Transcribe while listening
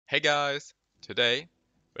Hey guys! Today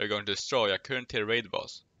we're going to destroy a current tier raid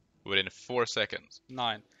boss within 4 seconds.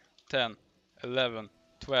 9, 10, 11,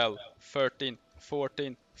 12, 13,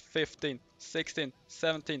 14, 15, 16,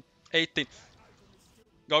 17, 18.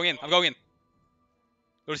 Going in, I'm going in.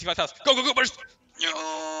 Go to see my fast. Go, go, go, burst!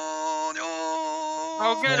 No, no.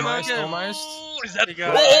 Oh, good, Almost, good. almost. Is that? You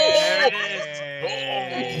got it.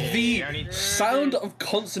 There it is. The sound of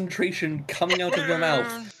concentration coming out of your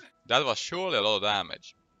mouth. That was surely a lot of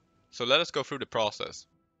damage. So let us go through the process.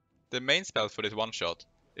 The main spell for this one shot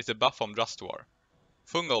is the buff from War,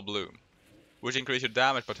 Fungal Bloom, which increases your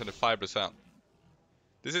damage by 25%.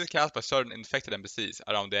 This is cast by certain infected NPCs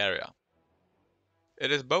around the area.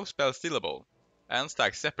 It is both spell stealable and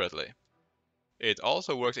stacked separately. It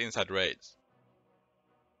also works inside raids.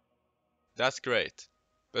 That's great,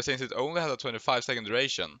 but since it only has a 25-second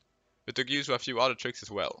duration, we took use of a few other tricks as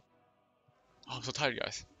well. Oh, I'm so tired,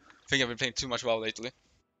 guys. I think I've been playing too much WoW lately.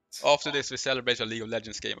 After this, we celebrate a League of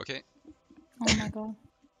Legends game, okay? Oh my god.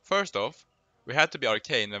 First off, we had to be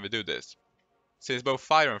arcane when we do this, since both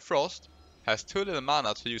Fire and Frost has too little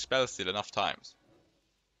mana to use spell steal enough times.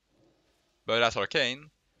 But as arcane,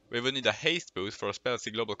 we would need a haste boost for a spell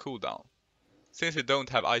steal global cooldown, since we don't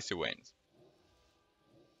have Icy Veins.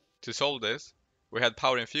 To solve this, we had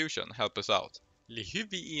Power Infusion help us out.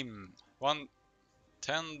 Lihuviim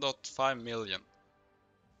 10.5 million.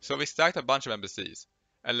 So we stacked a bunch of NPCs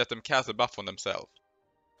and let them cast a buff on themselves.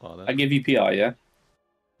 I give you PI, yeah?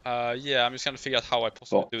 Yeah, I'm just gonna figure out how I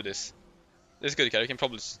possibly do this. This is good, Kara. You can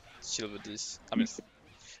probably chill with these. I mean,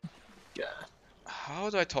 yeah.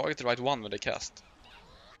 How do I target the right one when they cast?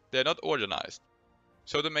 They're not organized.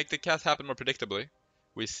 So to make the cast happen more predictably,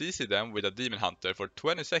 we CC them with a Demon Hunter for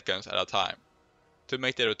 20 seconds at a time, to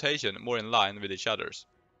make their rotation more in line with each other's.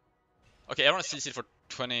 Okay, everyone CC for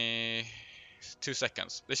 22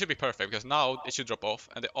 seconds. They should be perfect, because now it should drop off,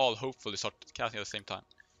 and they all hopefully start casting at the same time.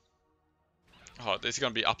 Oh, this is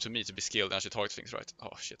gonna be up to me to be skilled and actually target things right. Oh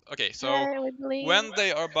shit. Okay, so when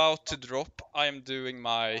they are about to drop, I am doing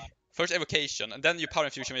my first evocation, and then you power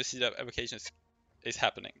infusion when you see that evocation is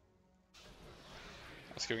happening.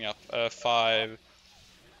 I'm screwing up. 5,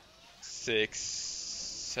 6,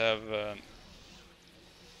 7.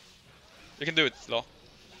 You can do it, Law.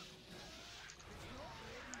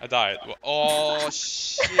 I died. Oh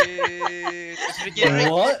shit!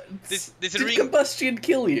 What? This Did ring. combustion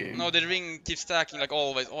kill you? No, the ring keeps stacking like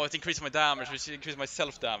always. Oh, it increases my damage, which increases my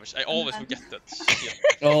self damage. I always forget that. Shit.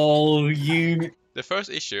 Oh, you... The first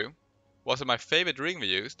issue was that my favorite ring we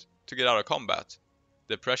used to get out of combat,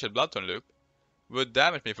 the Precious Bloodthorn loop, would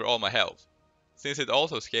damage me for all my health, since it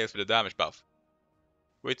also scales with the damage buff.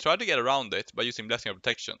 We tried to get around it by using Blessing of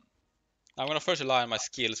Protection. I'm gonna first rely on my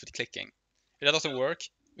skills with clicking. If that doesn't work,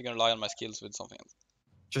 we're gonna rely on my skills with something else.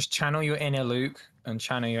 Just channel your inner Luke and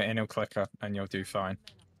channel your inner Clicker, and you'll do fine.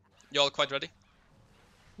 Y'all quite ready?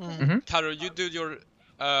 Mm-hmm. Karo, you do your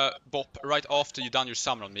bop right after you done your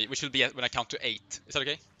summon on me, which will be when I count to 8. Is that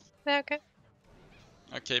okay? Yeah, okay.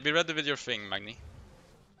 Okay, be ready with your thing, Magni.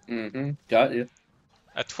 Mm-hmm. Got you.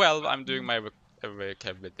 At 12, I'm doing my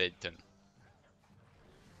evocation.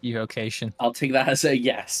 Evocation. I'll take that as a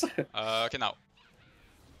yes. Okay, now.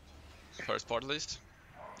 First part at least.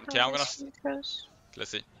 Okay, I'm gonna... Let's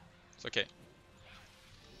see. It's okay.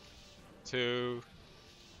 2.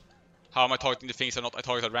 How am I targeting the things or not? I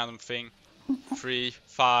target a random thing. 3,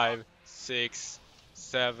 5, 6,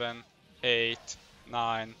 7, 8,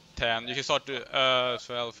 9, 10. You can start to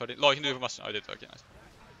 12, 13. No, you can do it for much. I did. Okay, nice.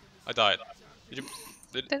 I died. Did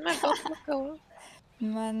my bottle go?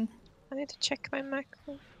 Man. I need to check my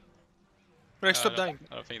macro. I stop dying.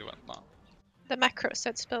 I don't think it went. No. The macro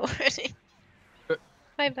said spell already. Uh,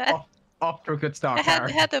 My bad. Off to a good start,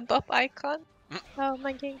 I had a bop icon. Oh,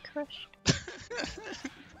 my game crashed.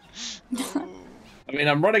 I mean,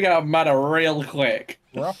 I'm running out of mana real quick.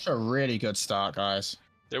 We're off to a really good start, guys.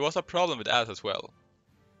 There was a problem with ads as well.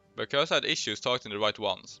 Because I had issues targeting the right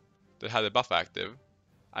ones that had a buff active,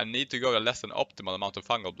 I need to go a less than optimal amount of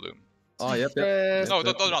Fungal Bloom. Oh, yep. No,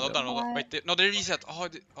 don't run. Wait, no, they reset.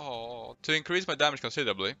 Oh. To increase my damage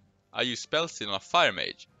considerably, I use Spell Steal on a Fire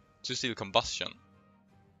Mage to steal Combustion.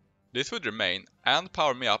 This would remain and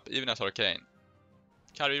power me up even as arcane.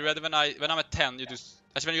 Kari, you ready when I'm at 10, you do...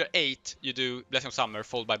 Actually, when you're 8, you do Blessing of Summer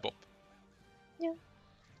followed by Bop. Yeah.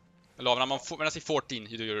 Hello, when I say 14,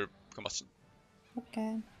 you do your Combustion.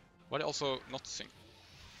 Okay. Why they also not sync?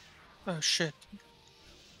 Oh shit.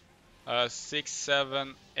 6,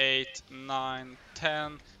 7, 8, 9,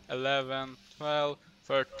 10, 11, 12,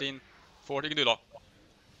 13, 14. You can do it all.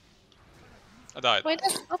 I died. Why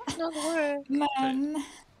does bop not work? Man.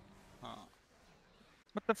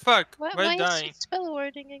 What the fuck? Why Why is dying? she spell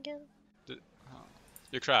wording again?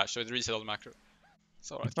 You crash, so it reset all the macro.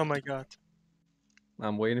 It's alright. Oh my god.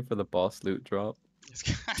 I'm waiting for the boss loot drop.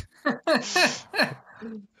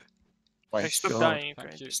 Hey, stop God. dying, Thank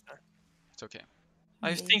okay? you. Just, It's okay. I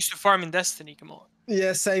have things to farm in Destiny, come on.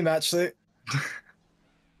 Yeah, same actually. Oh,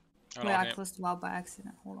 Wait, I no, closed WoW by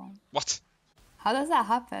accident. Hold on. what? How does that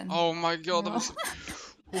happen? Oh my god, that No. was...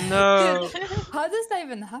 No. How does that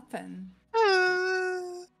even happen?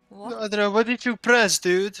 What? I don't know, what did you press,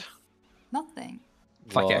 dude? Nothing.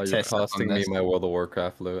 If I Wow, get a you're test on costing me this. my World of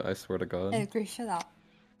Warcraft loot, I swear to God. Hey, Chris, shut up.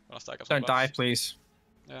 Gonna stack up some Don't die, buffs. please.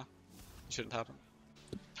 It shouldn't happen.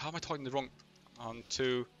 How am I talking the wrong? 1,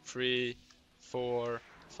 2, 3, 4,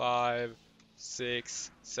 5,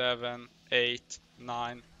 6, 7, 8,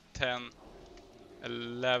 9, 10,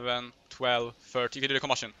 11, 12, 13. You can do the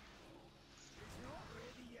combustion.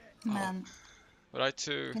 Man, Right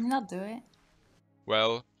to... can you not do it?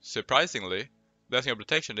 Well, surprisingly, Blessing of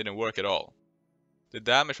Protection didn't work at all. The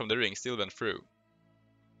damage from the ring still went through.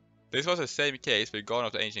 This was the same case with Garden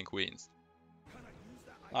of the Ancient Queens.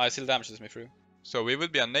 it still damages me through. So we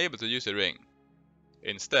would be unable to use the ring.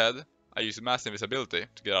 Instead, I used Mass Invisibility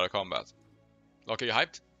to get out of combat. Loki, you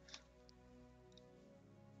hyped?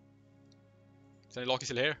 Is any Loki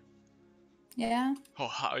still here? Yeah. Oh,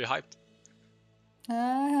 how are you hyped?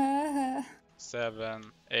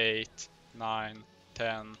 7, 8, 9,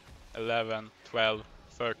 10, 11, 12,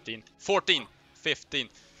 13, 14, 15,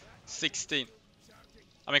 16.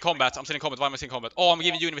 I'm in combat. I'm still in combat. Why am I still in combat? Oh, I'm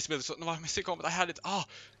giving you invisibility. So, no, why am I still in combat? I had it. Oh.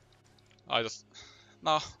 I just...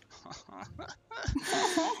 No.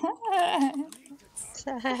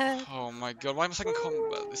 Sad. Oh my god. Why am I stuck in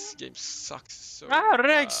combat? This game sucks so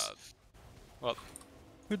Rex! bad. What?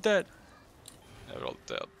 Who dead? Yeah, we're all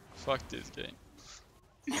dead. Fuck this game.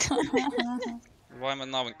 Why am I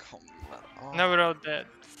now in combat? Oh. Now we're all dead.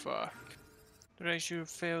 Fuck. Rex, you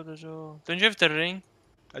failed us all. Don't you have the ring?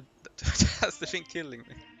 That's the thing killing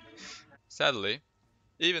me. Sadly,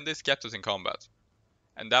 even this kept us in combat.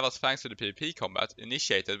 And that was thanks to the PvP combat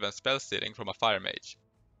initiated when spell stealing from a fire mage.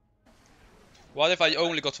 What if I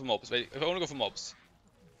only got for mobs? Wait, if I only go for mobs?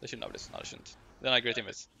 They should know this. No, they shouldn't. Then I great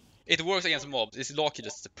invis. It works against mobs. It's Loki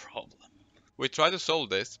that's the problem. We tried to solve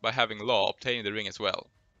this by having Law obtaining the ring as well.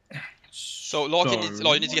 So Loki needs,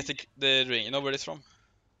 Law, you need to get the ring. You know where it's from?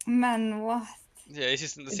 Man, what? Yeah, it's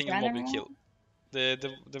just the Is single mob you Ragnaros? kill.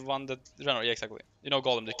 The one that Ragnaros, yeah, exactly. You know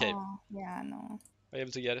Golem the cave. Oh, yeah, I know. Are you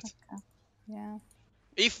able to get it? Yeah.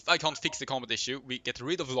 If I can't fix the combat issue, we get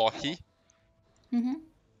rid of Loki. Mm-hmm.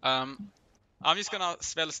 I'm just gonna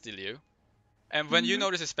spell steal you. And when you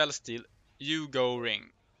notice a spell steal, you go ring.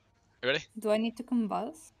 You ready? Do I need to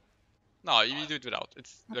combust? No, you do it without.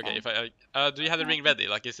 It's okay. Okay. If I do you have the ring ready?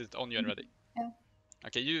 Like, is it on you and ready? Yeah.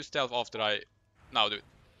 Okay, you stealth after I now do it.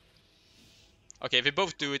 Okay, if we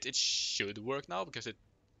both do it, it should work now because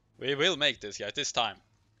we will make this, guys. This time.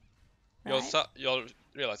 Right. You'll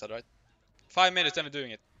realize that, right? 5 minutes, then we're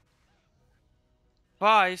doing it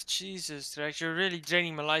 5? Jesus, Rex, you're really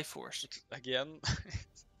draining my life force. again.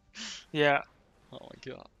 Yeah. Oh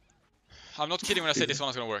my god. I'm not kidding when I say this one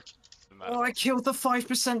is gonna work. Oh, I killed the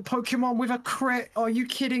 5% Pokemon with a crit. Are you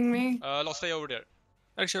kidding me? Let's stay over there.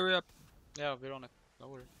 Rex, hurry up. Yeah, we're on it.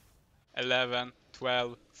 Don't worry. 11,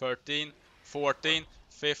 12, 13, 14,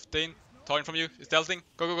 15. Target from you. It's stealthing.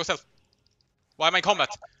 Go, go, go, stealth. Why am I in combat?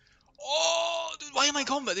 Oh, dude, why am I in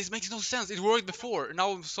combat? This makes no sense. It worked before.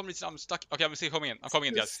 Now, for some reason, I'm stuck. Okay, I'm still coming in. I'm coming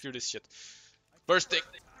in, guys. Screw this shit. Bursting.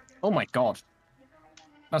 Oh my god.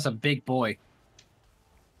 That's a big boy.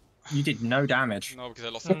 You did no damage. No, because I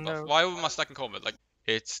lost some No. buff. Why am I stuck in combat? Like,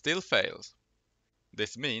 It still fails.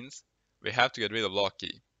 This means we have to get rid of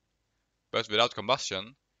Loki. But without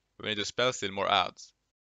combustion, we need to spell steal more ads.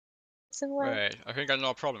 So what? wait, I think I know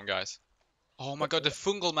a problem, guys. Oh my god, the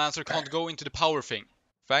Fungal Mancer can't go into the power thing.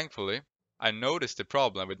 Thankfully, I noticed the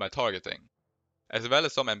problem with my targeting, as well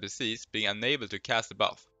as some NPCs being unable to cast the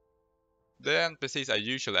buff. The NPCs I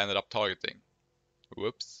usually ended up targeting.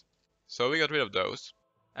 Whoops. So we got rid of those,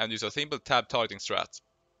 and used a simple tab targeting strat.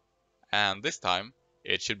 And this time,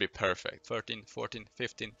 it should be perfect. 13, 14,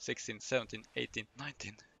 15, 16, 17, 18,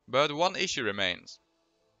 19. But one issue remains.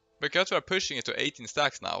 Because we are pushing it to 18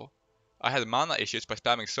 stacks now, I had mana issues by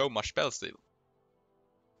spamming so much spell steal.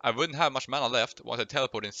 I wouldn't have much mana left once I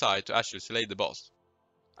teleport inside to actually slay the boss.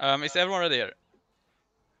 Is everyone ready here?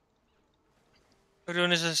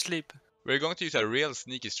 Everyone is asleep. We're going to use a real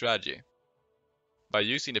sneaky strategy. By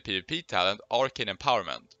using the PvP talent Arcane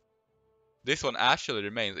Empowerment. This one actually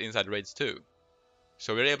remains inside raids too.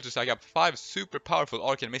 So we're able to stack up 5 super powerful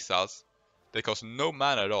arcane missiles that cost no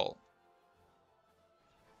mana at all.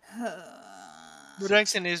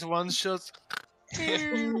 Reaction is one shot.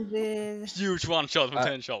 Huge one-shot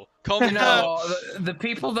potential. Comment No, now. the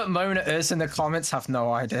people that moan at us in the comments have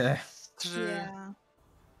no idea. Yeah.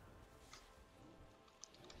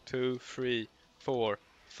 2, 3, 4,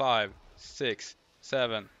 5, 6,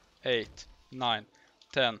 7, 8, 9,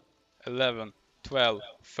 10, 11, 12,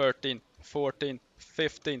 13, 14,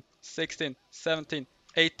 15, 16, 17,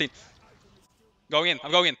 18. Going in,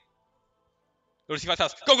 I'm going in. Go to see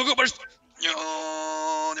fast. Go, go, go, burst! No,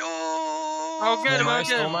 no. Oh, good,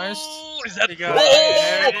 Almost, okay. almost. Is that? You got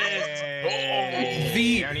it.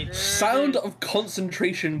 The sound of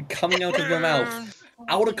concentration coming out of your mouth,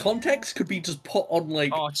 out of context, could be just put on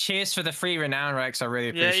like. Oh, cheers for the free renown, Rex. I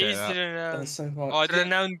really Yeah, appreciate easy that. renown. That's so hard. Oh, I didn't,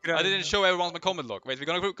 Renowned I didn't ground. show everyone my comment log. Wait, we're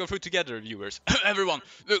gonna go through together, viewers. Everyone,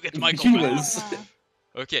 look at my comment. Viewers.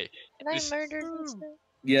 Okay, Can I This- murder this guy?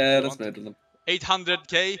 Yeah, let's murder them.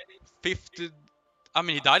 800k, 50. I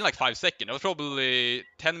mean, he died in like 5 seconds. That was probably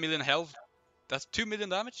 10 million health. That's 2 million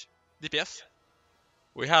damage. DPS.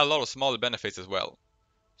 We had a lot of smaller benefits as well,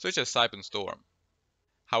 such as Sipe and Storm.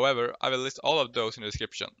 However, I will list all of those in the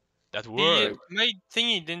description. That worked. My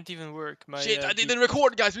thingy didn't even work. My, Shit, I didn't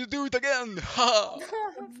record, guys. We'll do it again. I'm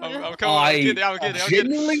coming. I I'm kidding. I'm kidding.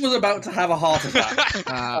 genuinely was about to have a heart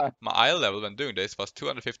attack. My eye level when doing this was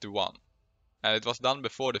 251, and it was done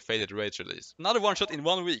before the Faded Rage release. Another one shot in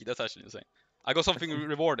 1 week. That's actually insane. I got something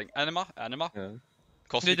rewarding. Anima. Yeah.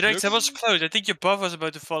 Cosmic Dude, Rex, Flux. that was close. I think your buff was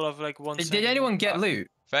about to fall off like 1 Did second. anyone get loot?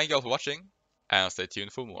 Thank you all for watching, and stay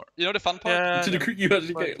tuned for more. You know the fun part? Yeah. Did you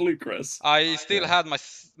actually get loot, Chris? I still had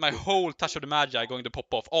my whole Touch of the Magi going to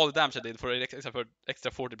pop off. All the damage I did for except for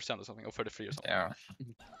extra 40% or something, or 33 or something. Yeah.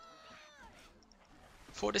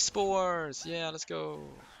 For the spores! Yeah, let's go.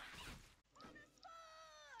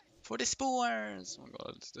 For the spores! Oh my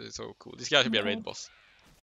god, it's so cool. This guy should be a raid boss.